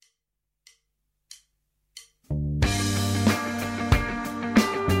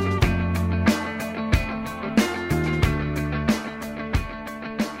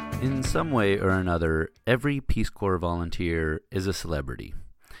some way or another, every Peace Corps volunteer is a celebrity.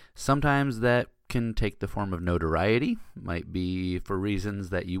 Sometimes that can take the form of notoriety, might be for reasons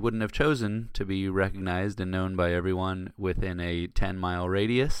that you wouldn't have chosen to be recognized and known by everyone within a 10-mile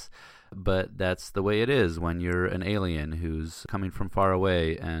radius, but that's the way it is when you're an alien who's coming from far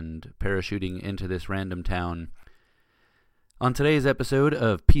away and parachuting into this random town. On today's episode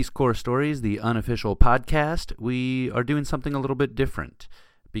of Peace Corps Stories, the unofficial podcast, we are doing something a little bit different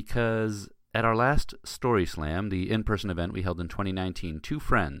because at our last Story Slam, the in-person event we held in 2019, two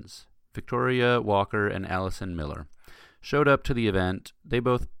friends, Victoria Walker and Allison Miller, showed up to the event. They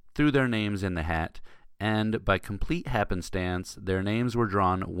both threw their names in the hat, and by complete happenstance, their names were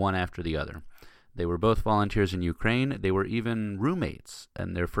drawn one after the other. They were both volunteers in Ukraine. They were even roommates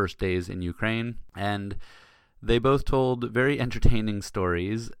in their first days in Ukraine, and they both told very entertaining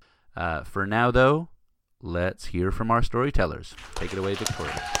stories. For now, though, let's hear from our storytellers. Take it away,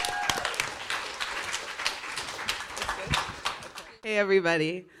 Victoria. Hey,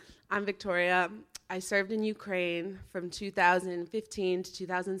 everybody. I'm Victoria. I served in Ukraine from 2015 to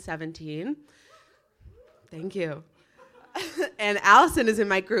 2017. Thank you. And Allison is in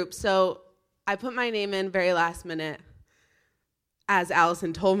my group, so I put my name in very last minute, as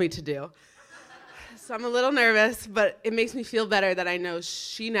Allison told me to do. So I'm a little nervous, but it makes me feel better that I know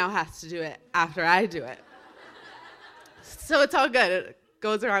she now has to do it after I do it. So it's all good. It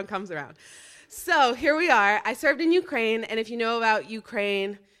goes around, comes around. So here we are. I served in Ukraine, and if you know about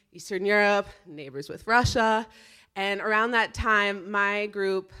Ukraine, Eastern Europe, neighbors with Russia, and around that time, my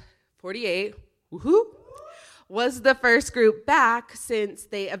group, 48, woohoo, was the first group back since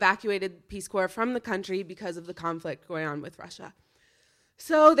they evacuated Peace Corps from the country because of the conflict going on with Russia.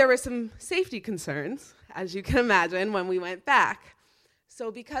 So there were some safety concerns, as you can imagine, when we went back.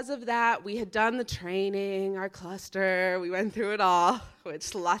 So because of that, we had done the training, our cluster, we went through it all,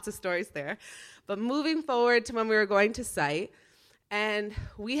 which lots of stories there. But moving forward to when we were going to site, and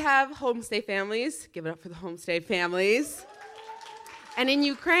we have homestay families. Give it up for the homestay families. And in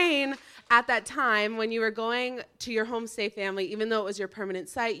Ukraine, at that time, when you were going to your homestay family, even though it was your permanent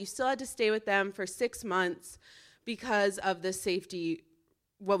site, you still had to stay with them for 6 months because of the safety,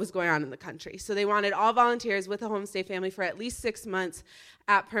 what was going on in the country. So they wanted all volunteers with a homestay family for at least 6 months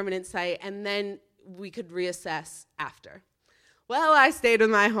at permanent site, and then we could reassess after. Well, I stayed with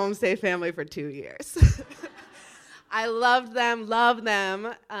my homestay family for 2 years. I loved them.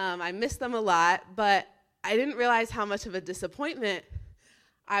 I missed them a lot, but I didn't realize how much of a disappointment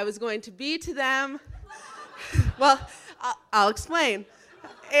I was going to be to them. Well, I'll explain.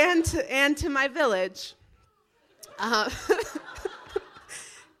 And to my village.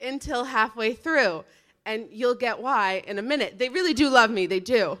 Until halfway through. And you'll get why in a minute. They really do love me. They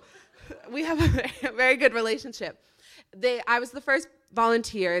do. We have a very good relationship. I was the first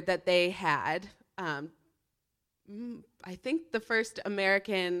volunteer that they had. I think the first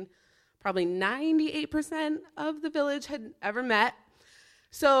American, probably 98% of the village had ever met.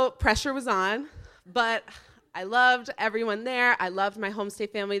 So pressure was on, but I loved everyone there. I loved my homestay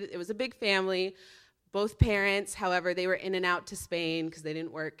family. It was a big family. Both parents, however, they were in and out to Spain because they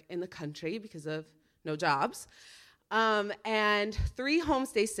didn't work in the country because of no jobs. And 3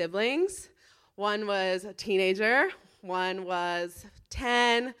 homestay siblings. One was a teenager, one was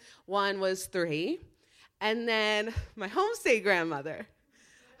 10, one was 3. And then my homestay grandmother,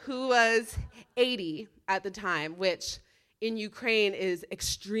 who was 80 at the time, which in Ukraine is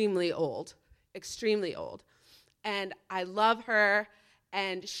extremely old. And I love her,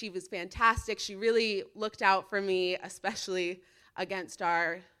 and she was fantastic. She really looked out for me, especially against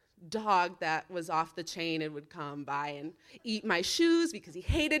our dog that was off the chain and would come by and eat my shoes because he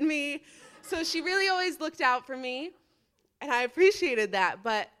hated me. So she really always looked out for me, and I appreciated that.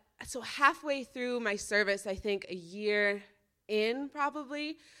 But so halfway through my service, I think a year in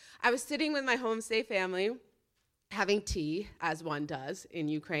probably, I was sitting with my homestay family having tea, as one does in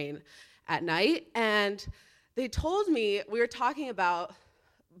Ukraine at night, and they told me, we were talking about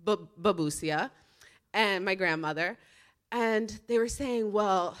Babusia and my grandmother, and they were saying,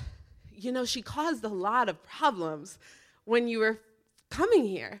 well, you know, she caused a lot of problems when you were coming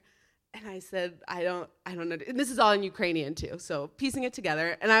here. And I said, I don't understand. And this is all in Ukrainian too, so piecing it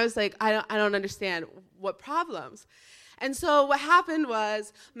together. And I was like, I don't understand. What problems? And so what happened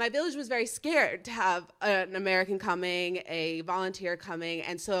was my village was very scared to have an American coming, a volunteer coming,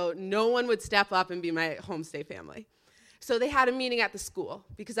 and so no one would step up and be my homestay family. So they had a meeting at the school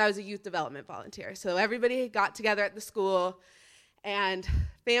because I was a youth development volunteer. So everybody got together at the school, and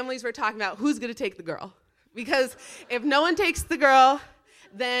families were talking about who's going to take the girl. Because if no one takes the girl,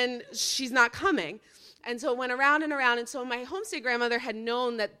 then she's not coming. And so it went around and around. And so my homestay grandmother had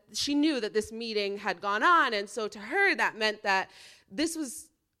known that she knew that this meeting had gone on. And so to her, that meant that this was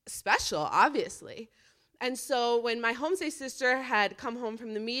special, obviously. And so when my homestay sister had come home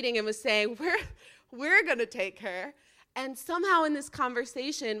from the meeting and was saying, we're going to take her. And somehow in this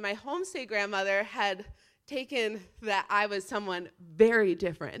conversation, my homestay grandmother had taken that I was someone very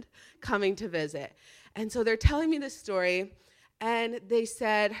different coming to visit. And so they're telling me this story, and they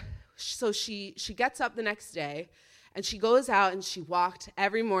said, so she gets up the next day, and she goes out, and she walked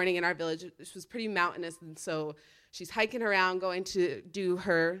every morning in our village. This was pretty mountainous, and so she's hiking around, going to do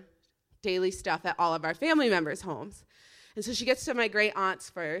her daily stuff at all of our family members' homes. And so she gets to my great aunt's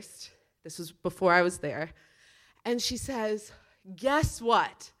first. This was before I was there. And she says, guess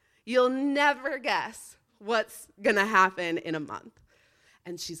what? You'll never guess what's going to happen in a month.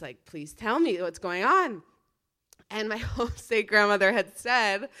 And she's like, please tell me what's going on. And my homestay grandmother had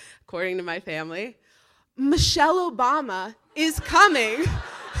said, according to my family, Michelle Obama is coming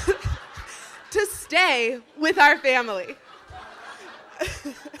to stay with our family.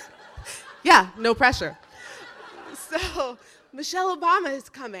 Yeah, no pressure. So Michelle Obama is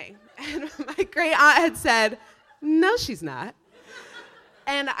coming. And my great aunt had said, no, she's not.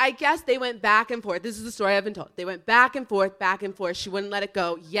 And I guess they went back and forth. This is the story I've been told. They went back and forth, back and forth. She wouldn't let it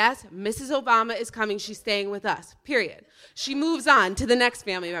go. Yes, Mrs. Obama is coming. She's staying with us, period. She moves on to the next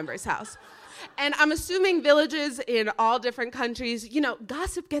family member's house. And I'm assuming villages in all different countries,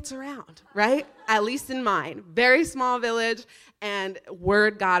 gossip gets around, right? At least in mine. Very small village, and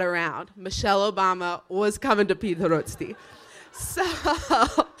word got around. Michelle Obama was coming to Pidorotsti.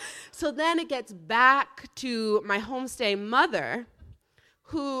 So then it gets back to my homestay mother,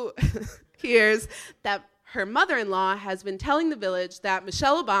 who hears that her mother-in-law has been telling the village that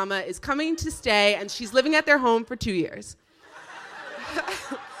Michelle Obama is coming to stay, and she's living at their home for 2 years.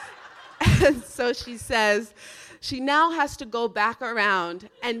 And so she says she now has to go back around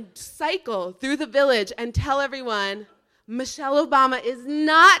and cycle through the village and tell everyone, Michelle Obama is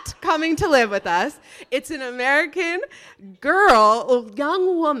not coming to live with us. It's an American girl, a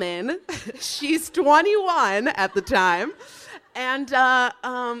young woman. She's 21 at the time. And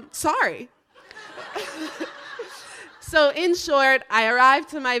sorry. So in short, I arrived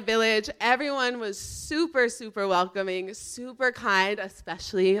to my village. Everyone was super, super welcoming, super kind,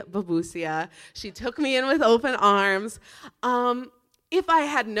 especially Babusia. She took me in with open arms. If I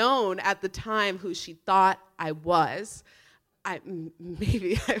had known at the time who she thought I was,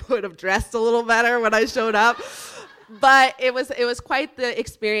 maybe I would have dressed a little better when I showed up. But it was quite the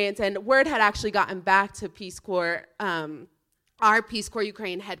experience, and word had actually gotten back to Peace Corps, our Peace Corps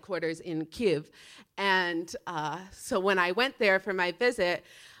Ukraine headquarters in Kyiv. And so when I went there for my visit,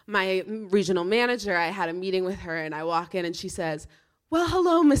 my regional manager, I had a meeting with her, and I walk in and she says, well,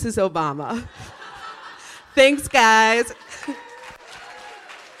 hello, Mrs. Obama. Thanks, guys.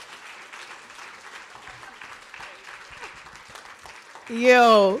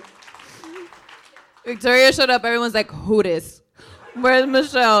 Yo. Victoria showed up, everyone's like, who this? Where's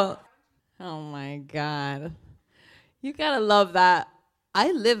Michelle? Oh my God. You gotta love that.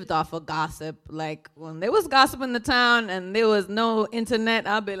 I lived off of gossip. Like, when there was gossip in the town and there was no internet,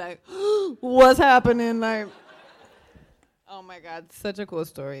 I'd be like, what's happening? Like, oh my God, such a cool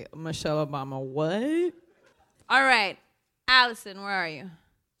story. Michelle Obama, what? All right, Allison, where are you?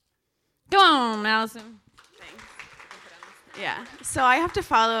 Come on, Allison. Thanks. Yeah, so I have to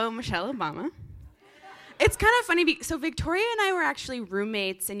follow Michelle Obama. It's kind of funny, so Victoria and I were actually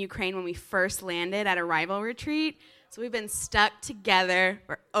roommates in Ukraine when we first landed at a rival retreat. So we've been stuck together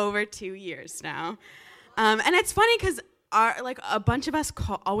for over 2 years now. And it's funny because a bunch of us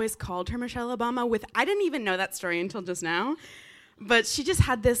always called her Michelle Obama I didn't even know that story until just now. But she just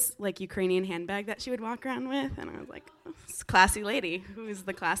had this Ukrainian handbag that she would walk around with. And I was like, this classy lady. Who is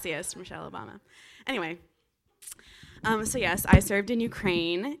the classiest? Michelle Obama. Anyway, so yes, I served in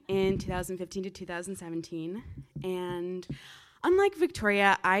Ukraine in 2015 to 2017. And unlike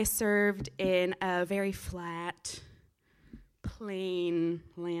Victoria, I served in a very flat, plain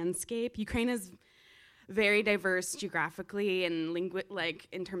landscape. Ukraine is very diverse geographically and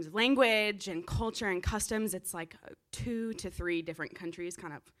in terms of language and culture and customs. It's like 2 to 3 different countries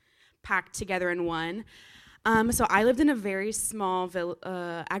kind of packed together in one. So I lived in a very small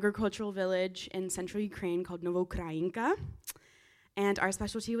agricultural village in central Ukraine called Novokrainka, and our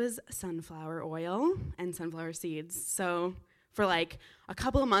specialty was sunflower oil and sunflower seeds. So for a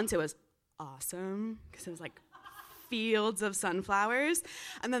couple of months, it was awesome because it was fields of sunflowers,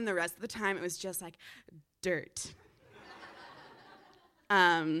 and then the rest of the time it was just dirt.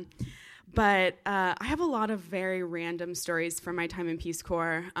 But I have a lot of very random stories from my time in Peace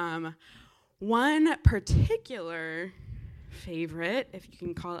Corps. One particular favorite, if you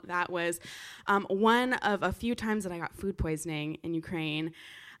can call it that, was one of a few times that I got food poisoning in Ukraine.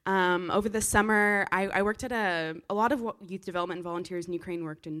 Over the summer, I worked at a lot of youth development volunteers in Ukraine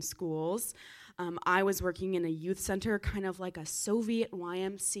worked in schools. I was working in a youth center, kind of like a Soviet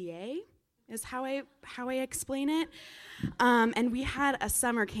YMCA, is how I explain it. And we had a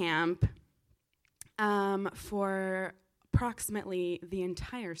summer camp for approximately the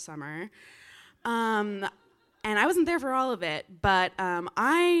entire summer. And I wasn't there for all of it, but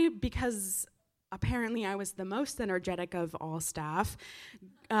because apparently I was the most energetic of all staff,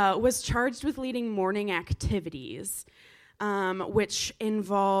 was charged with leading morning activities, which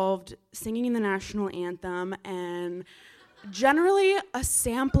involved singing the national anthem and generally a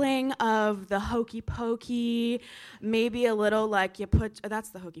sampling of the Hokey Pokey, maybe a little like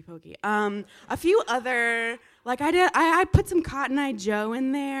that's the Hokey Pokey. A few other, like I put some Cotton Eye Joe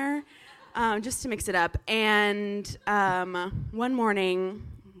in there, just to mix it up. And one morning,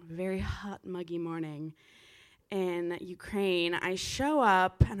 very hot, muggy morning in Ukraine, I show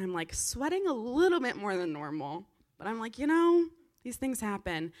up and I'm like sweating a little bit more than normal. But I'm like, these things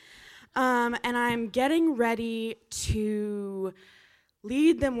happen. And I'm getting ready to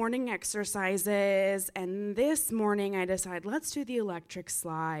lead the morning exercises. And this morning I decide, let's do the electric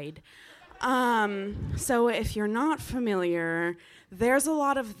slide. So if you're not familiar, there's a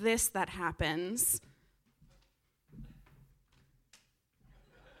lot of this that happens.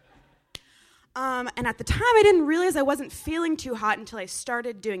 And at the time, I didn't realize I wasn't feeling too hot until I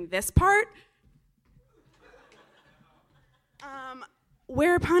started doing this part.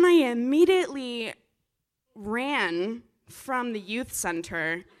 Whereupon I immediately ran from the youth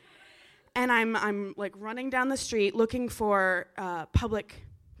center, and I'm like running down the street looking for a public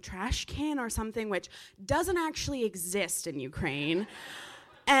trash can or something, which doesn't actually exist in Ukraine.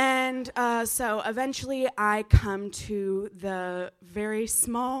 And so eventually I come to the very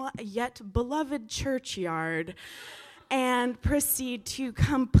small yet beloved churchyard and proceed to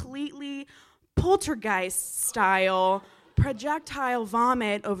completely poltergeist-style projectile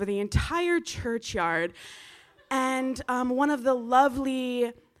vomit over the entire churchyard. And one of the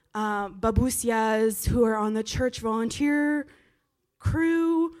lovely babusias who are on the church volunteer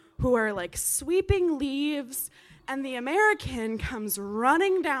crew, who are like sweeping leaves, and the American comes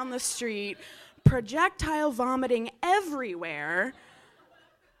running down the street, projectile vomiting everywhere.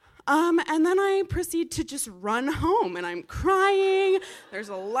 And then I proceed to just run home, and I'm crying. There's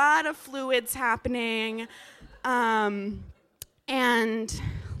a lot of fluids happening. And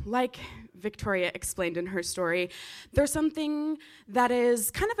like Victoria explained in her story, there's something that is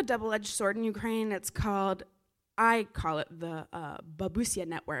kind of a double-edged sword in Ukraine. I call it the Babusia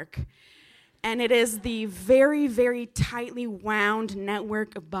network. And it is the very, very tightly wound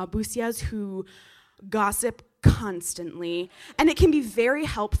network of babusias who gossip constantly. And it can be very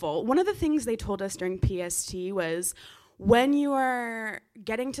helpful. One of the things they told us during PST was when you are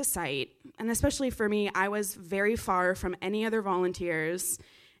getting to site, and especially for me, I was very far from any other volunteers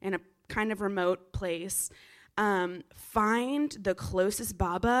in a kind of remote place, find the closest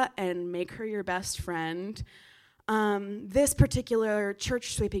Baba and make her your best friend. This particular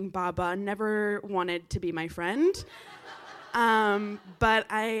church sweeping Baba never wanted to be my friend, but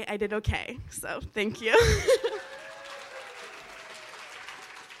I did okay, so thank you.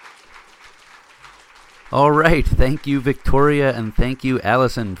 All right, thank you, Victoria, and thank you,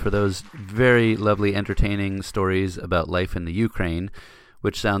 Allison, for those very lovely, entertaining stories about life in the Ukraine,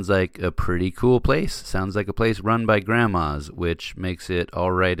 which sounds like a pretty cool place. Sounds like a place run by grandmas, which makes it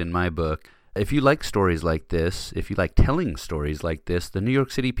all right in my book. If you like stories like this, if you like telling stories like this, the New York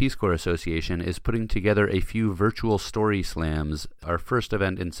City Peace Corps Association is putting together a few virtual story slams. Our first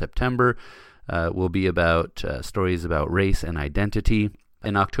event in September will be about stories about race and identity.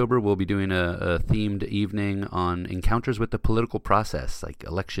 In October, we'll be doing a themed evening on encounters with the political process, like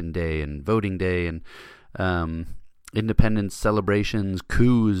Election Day and Voting Day and independence celebrations,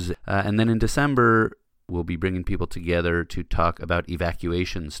 coups. And then in December, we'll be bringing people together to talk about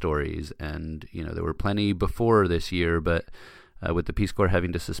evacuation stories. And, there were plenty before this year, but with the Peace Corps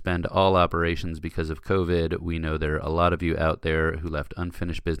having to suspend all operations because of COVID, we know there are a lot of you out there who left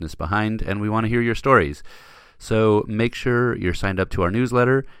unfinished business behind, and we want to hear your stories. So make sure you're signed up to our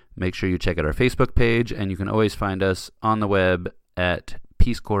newsletter. Make sure you check out our Facebook page, and you can always find us on the web at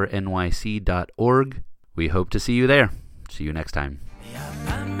peacecorpsnyc.org. We hope to see you there. See you next time. Ja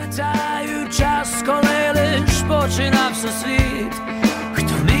pamiętаю czas, коли починав світ,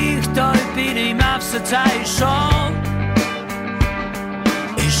 хто міг, той підіймався та йшов.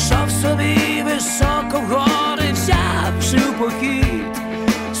 Ішов собі високо в гори, взявши в похід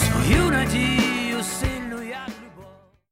свою надії.